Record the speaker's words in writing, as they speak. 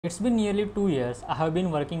It's been nearly 2 years I have been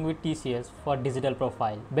working with TCS for digital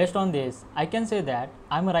profile. Based on this, I can say that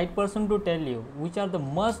I'm a right person to tell you which are the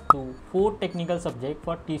must-do 4 technical subjects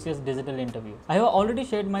for TCS digital interview. I have already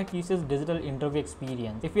shared my TCS digital interview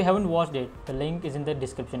experience. If you haven't watched it, the link is in the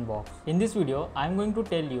description box. In this video, I'm going to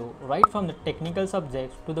tell you right from the technical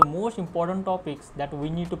subjects to the most important topics that we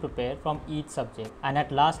need to prepare from each subject. And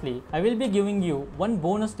at lastly, I will be giving you one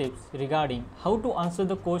bonus tips regarding how to answer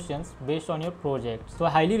the questions based on your project. So I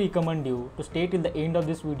highly recommend you to stay till the end of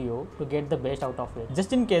this video to get the best out of it.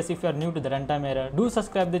 Just in case if you are new to the Runtime era, do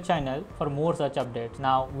subscribe the channel for more such updates.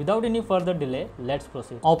 Now, without any further delay, let's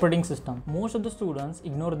proceed. Operating system. Most of the students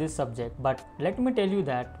ignore this subject, but let me tell you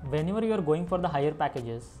that whenever you are going for the higher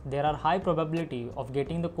packages, there are high probability of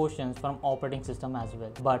getting the questions from operating system as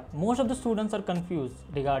well. But most of the students are confused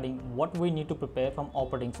regarding what we need to prepare from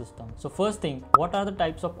operating system. So first thing, what are the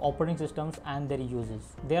types of operating systems and their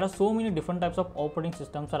uses? There are so many different types of operating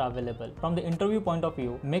systems are available. From the interview point of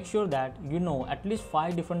view, make sure that you know at least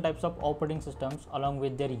 5 different types of operating systems along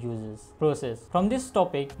with their uses. Process. From this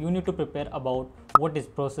topic, you need to prepare about what is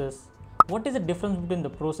process, what is the difference between the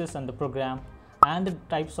process and the program, and the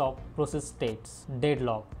types of process states.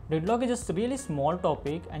 Deadlock. Deadlock is a really small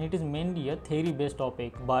topic and it is mainly a theory based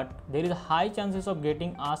topic, but there is a high chances of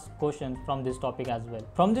getting asked questions from this topic as well.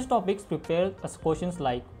 From these topics, prepare questions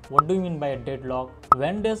like what do you mean by a deadlock,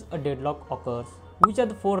 when does a deadlock occurs, which are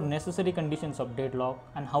the 4 necessary conditions of deadlock,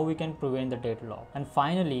 and how we can prevent the deadlock. And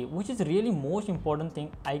finally, which is really most important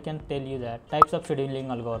thing, I can tell you that types of scheduling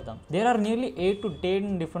algorithms. There are nearly 8 to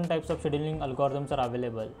 10 different types of scheduling algorithms are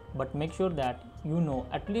available, but make sure that you know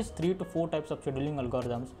at least 3 to 4 types of scheduling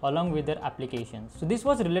algorithms along with their applications. So this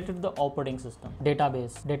was related to the operating system.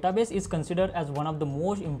 Database. Database is considered as one of the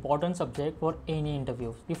most important subject for any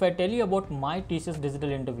interview. If I tell you about my TCS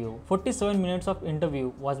digital interview, 47 minutes of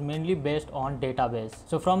interview was mainly based on database.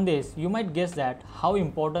 So from this, you might guess that how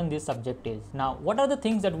important this subject is. Now, what are the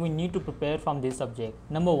things that we need to prepare from this subject?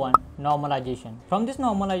 Number 1, normalization. From these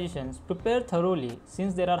normalizations, prepare thoroughly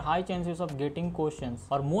since there are high chances of getting questions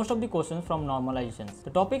or most of the questions from normalizations. The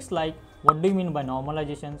topics like what do you mean by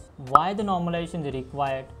normalizations, why the normalization is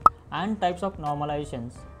required, and types of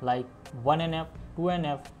normalizations like 1NF,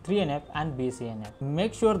 2NF, 3NF and BCNF.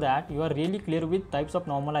 Make sure that you are really clear with types of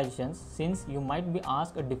normalizations since you might be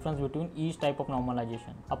asked a difference between each type of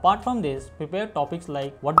normalization. Apart from this, prepare topics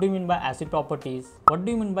like what do you mean by ACID properties, what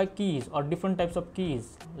do you mean by keys or different types of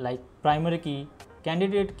keys like primary key,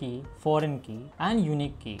 candidate key, foreign key and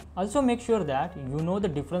unique key. Also make sure that you know the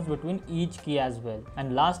difference between each key as well.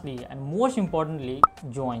 And lastly and most importantly,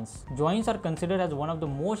 joins. Joins are considered as one of the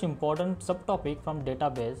most important subtopic from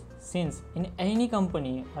database since in any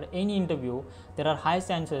company or any interview there are high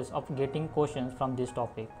chances of getting questions from this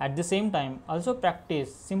topic. At the same time, also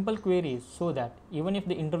practice simple queries so that even if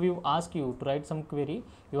the interview asks you to write some query,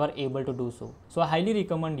 you are able to do so. So I highly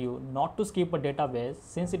recommend you not to skip a database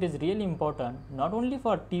since it is really important not only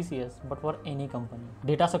for TCS but for any company.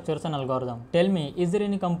 Data structures and algorithm. Tell me, is there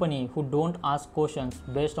any company who don't ask questions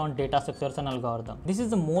based on data structures and algorithm? This is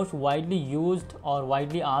the most widely used or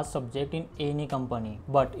widely asked subject in any company.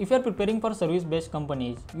 But if you are preparing for service based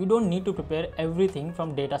companies, you don't need to prepare everything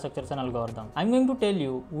from data structures and algorithm. I'm going to tell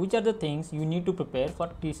you which are the things you need to prepare for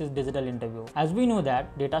TCS digital interview. As we know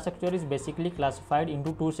that data structure is basically classified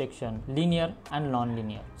into 2 sections, linear and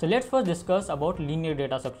non-linear. So let's first discuss about linear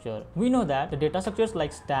data structure. We know that the data structures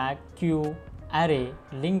like stack, queue, array,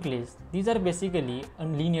 linked list, these are basically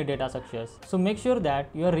linear data structures. So make sure that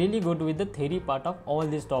you are really good with the theory part of all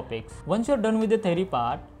these topics. Once you are done with the theory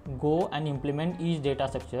part, go and implement each data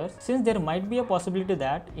structure since there might be a possibility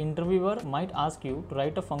that interviewer might ask you to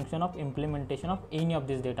write a function of implementation of any of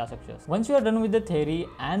these data structures. Once you are done with the theory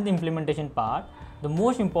and the implementation part, the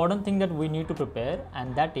most important thing that we need to prepare,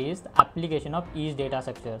 and that is the application of each data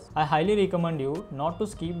structures. I highly recommend you not to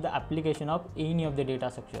skip the application of any of the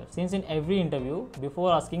data structures since in every interview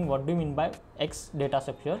before asking what do you mean by X data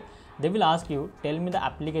structure, they will ask you tell me the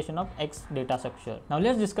application of X data structure. Now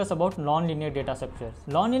let's discuss about non-linear data structures.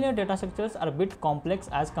 Non-linear data structures are a bit complex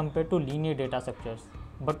as compared to linear data structures.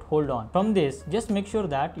 But hold on. From this, just make sure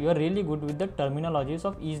that you are really good with the terminologies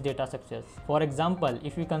of each data structures. For example,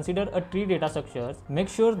 if you consider a tree data structures, make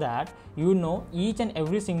sure that you know each and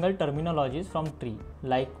every single terminologies from tree.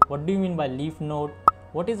 Like what do you mean by leaf node,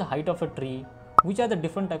 what is the height of a tree, which are the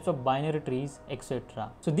different types of binary trees,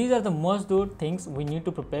 etc. So these are the must do things we need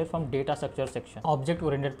to prepare from data structure section. Object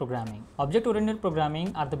oriented programming. Object oriented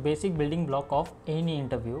programming are the basic building block of any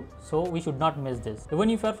interview, so we should not miss this. Even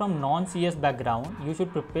if you are from non-CS background, you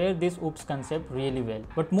should prepare this OOPS concept really well.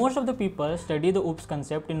 But most of the people study the OOPS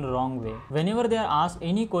concept in the wrong way. Whenever they are asked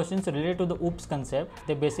any questions related to the OOPS concept,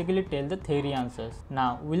 they basically tell the theory answers.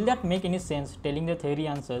 Now, will that make any sense, telling the theory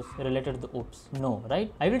answers related to the OOPS? No,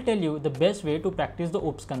 right? I will tell you the best way to practice the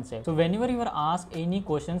OOPS concept. So whenever you are asked any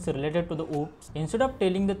questions related to the OOPS, instead of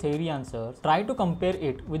telling the theory answers, try to compare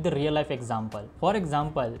it with the real life example. For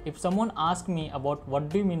example, if someone asks me about what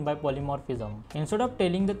do you mean by polymorphism, instead of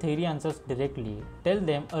telling the theory answers directly, tell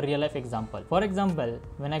them a real life example. For example,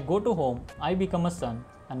 when I go to home, I become a son,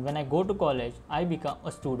 and when I go to college, I become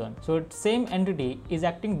a student. So same entity is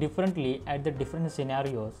acting differently at the different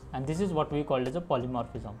scenarios, and this is what we call as a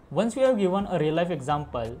polymorphism. Once we have given a real life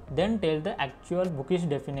example, then tell the actual bookish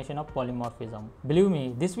definition of polymorphism. Believe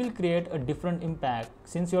me, this will create a different impact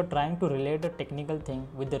since you are trying to relate a technical thing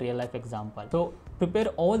with the real life example. So prepare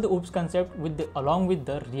all the OOPS concept along with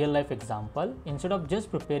the real life example instead of just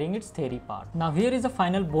preparing its theory part. Now here is a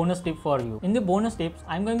final bonus tip for you. In the bonus tips,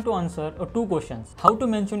 I am going to answer two questions: how to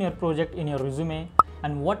mention your project in your resume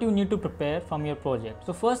and what you need to prepare from your project.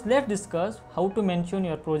 So first, let's discuss how to mention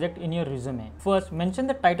your project in your resume. First, mention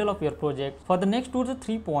the title of your project. For the next 2 to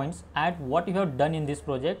 3 points, add what you have done in this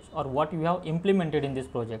project or what you have implemented in this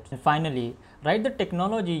project. And finally, write the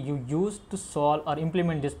technology you used to solve or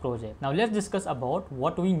implement this project. Now let's discuss about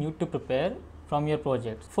what we need to prepare from your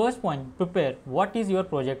project. First point, prepare what is your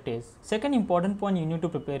project is. Second important point you need to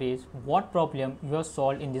prepare is what problem you have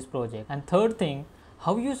solved in this project. And third thing,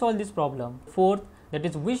 how you solve this problem. Fourth, that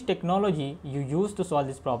is which technology you use to solve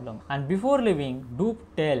this problem. And before leaving, do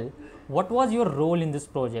tell what was your role in this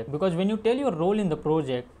project, because when you tell your role in the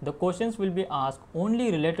project, the questions will be asked only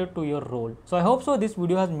related to your role. So I hope so this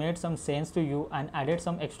video has made some sense to you and added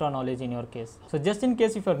some extra knowledge in your case. So just in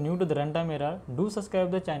case if you are new to the Runtime era, do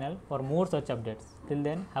subscribe the channel for more such updates. Till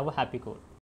then, have a happy code.